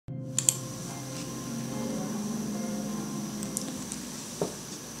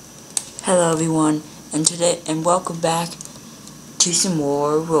Hello everyone, and welcome back to some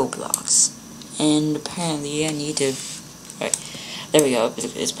more Roblox. And apparently I need to, right, there we go,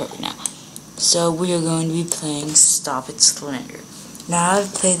 it's perfect now. So we are going to be playing Stop It Slender. Now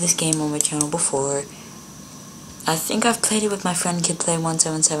I've played this game on my channel before. I think I've played it with my friend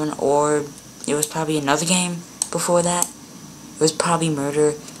KidPlay177, or it was probably another game before that. It was probably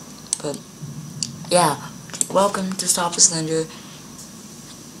Murder, but yeah, welcome to Stop It Slender.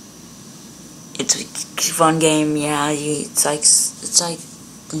 It's a fun game, yeah. It's the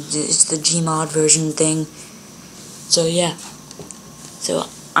Gmod version thing. So yeah. So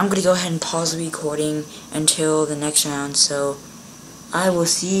I'm gonna go ahead and pause the recording until the next round. So I will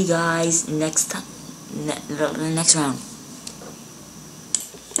see you guys next time. The next round.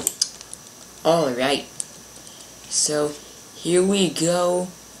 All right. So here we go.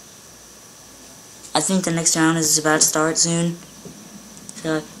 I think the next round is about to start soon.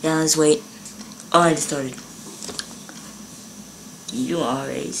 So yeah, let's wait. Alright, it started. You are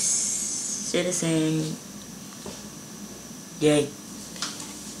a citizen. Yay.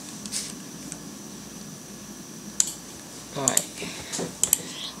 Alright.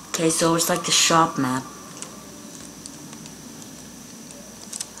 Okay, so it's like the shop map.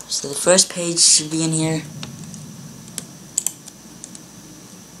 So the first page should be in here.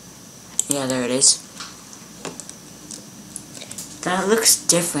 Yeah, there it is. That looks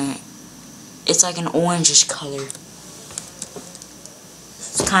different. It's like an orangish color.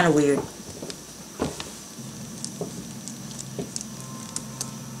 It's kind of weird.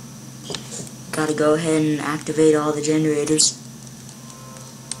 Gotta go ahead and activate all the generators.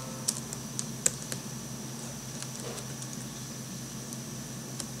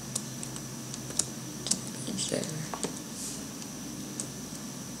 It's there.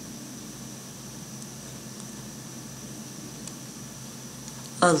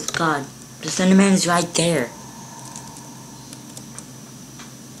 Oh god. The Slenderman is right there.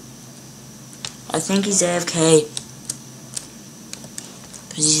 I think he's AFK.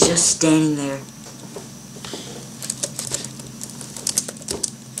 Because he's just standing there.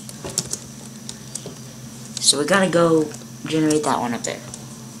 So we gotta go generate that one up there.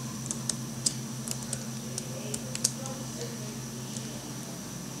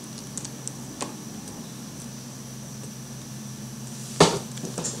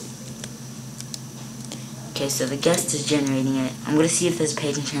 Okay, so the guest is generating it. I'm gonna see if there's a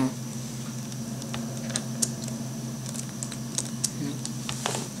page in here.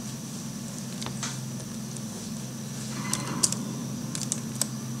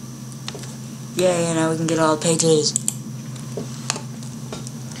 Yay, now we can get all the pages.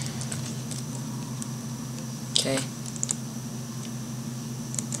 Okay.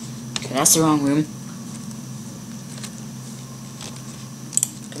 Okay, that's the wrong room.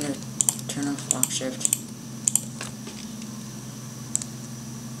 I'm gonna turn off lock shift.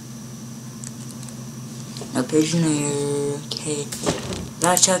 No page in there. Okay.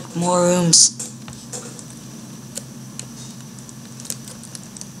 Gotta check more rooms.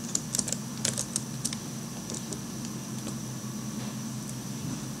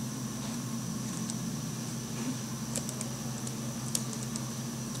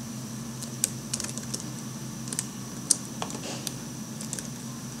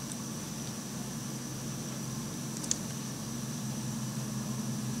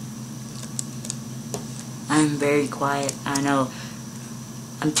 I'm very quiet, I know.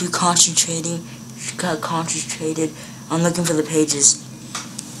 I'm too concentrated. I'm looking for the pages.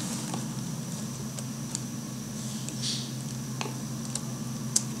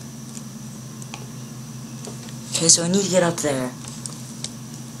 Okay, so I need to get up there.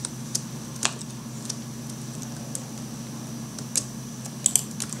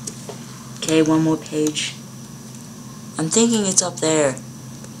 Okay, one more page. I'm thinking it's up there.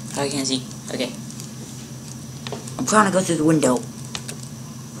 Oh, I can't see. Okay. I'm trying to go through the window.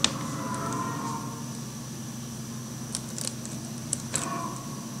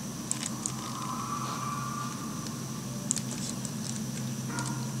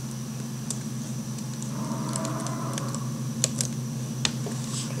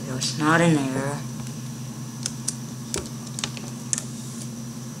 Okay, it's not in there.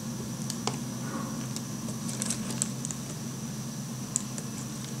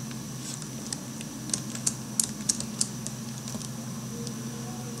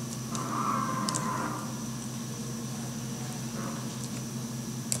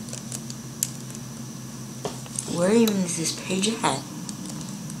 Where even is this page at?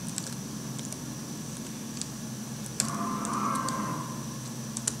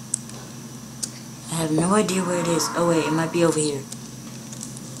 I have no idea where it is. Oh wait, it might be over here.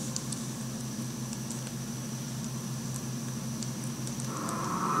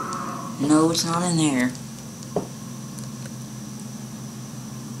 No, it's not in there.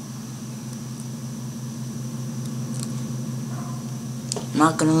 I'm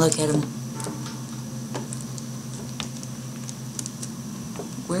not gonna look at him.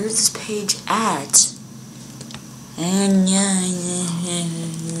 Where's this page at? And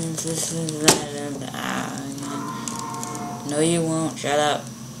no, you won't. Shut up.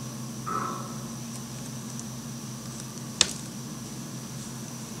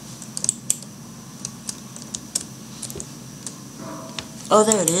 Oh,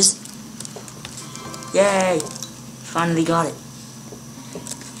 there it is. Yay! Finally got it.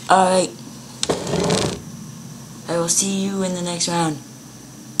 Alright. I will see you in the next round.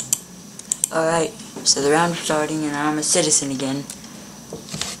 Alright, so the round is starting and I'm a citizen again.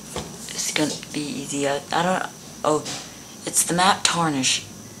 It's gonna be easy. I don't... Oh, it's the map Tarnish.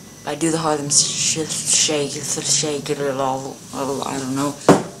 I do the Harlem Shake it all. Oh, I don't know.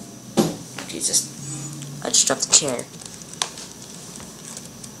 Jesus. I just dropped the chair.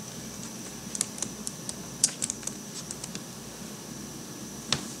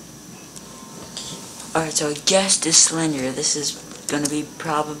 Alright, so I guess this Slender. This is gonna be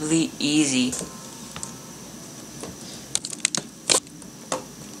probably easy.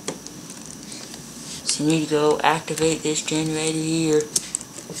 So you need to go activate this generator here.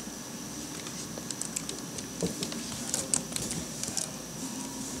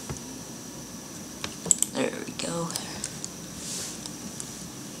 There we go.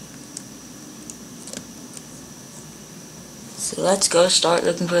 So let's go start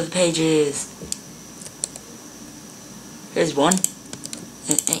looking for the pages. Here's one.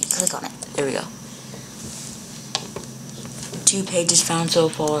 Hey, click on it. There we go. 2 pages found so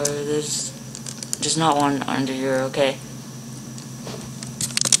far. There's just not one under here, okay?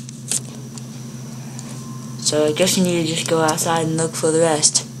 So I guess you need to just go outside and look for the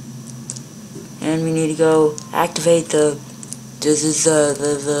rest. And we need to go activate the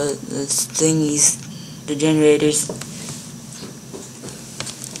thingies, the generators.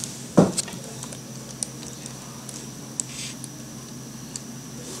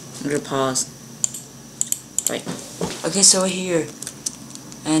 I'm gonna pause. Right. Okay, so we're here.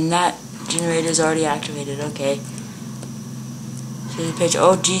 And that generator is already activated, okay. So the page,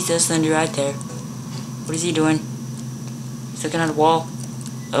 oh Jesus, Slender right there. What is he doing? He's looking at the wall.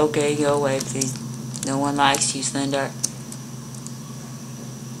 Okay, go away, please. No one likes you, Slender.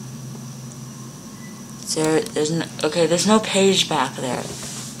 There's no page back there.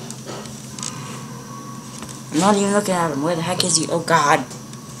 I'm not even looking at him. Where the heck is he? Oh God.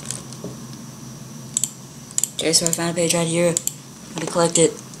 Okay, so I found a page right here. I'm gonna collect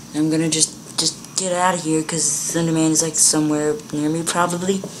it. I'm gonna just get out of here because Slenderman is like somewhere near me,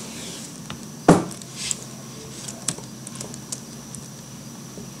 probably.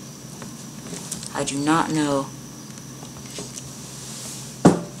 I do not know.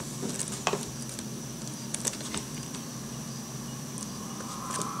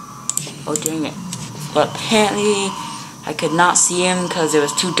 Oh dang it. But apparently I could not see him because it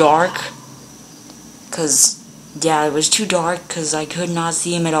was too dark. Yeah, it was too dark because I could not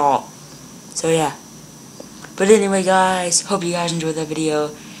see him at all. So yeah. But anyway guys, hope you guys enjoyed that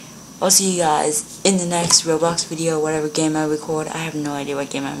video. I'll see you guys in the next Roblox video, whatever game I record. I have no idea what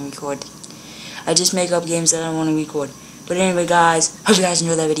game I record. I just make up games that I want to record. But anyway guys, hope you guys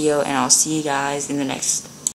enjoyed that video, and I'll see you guys in the next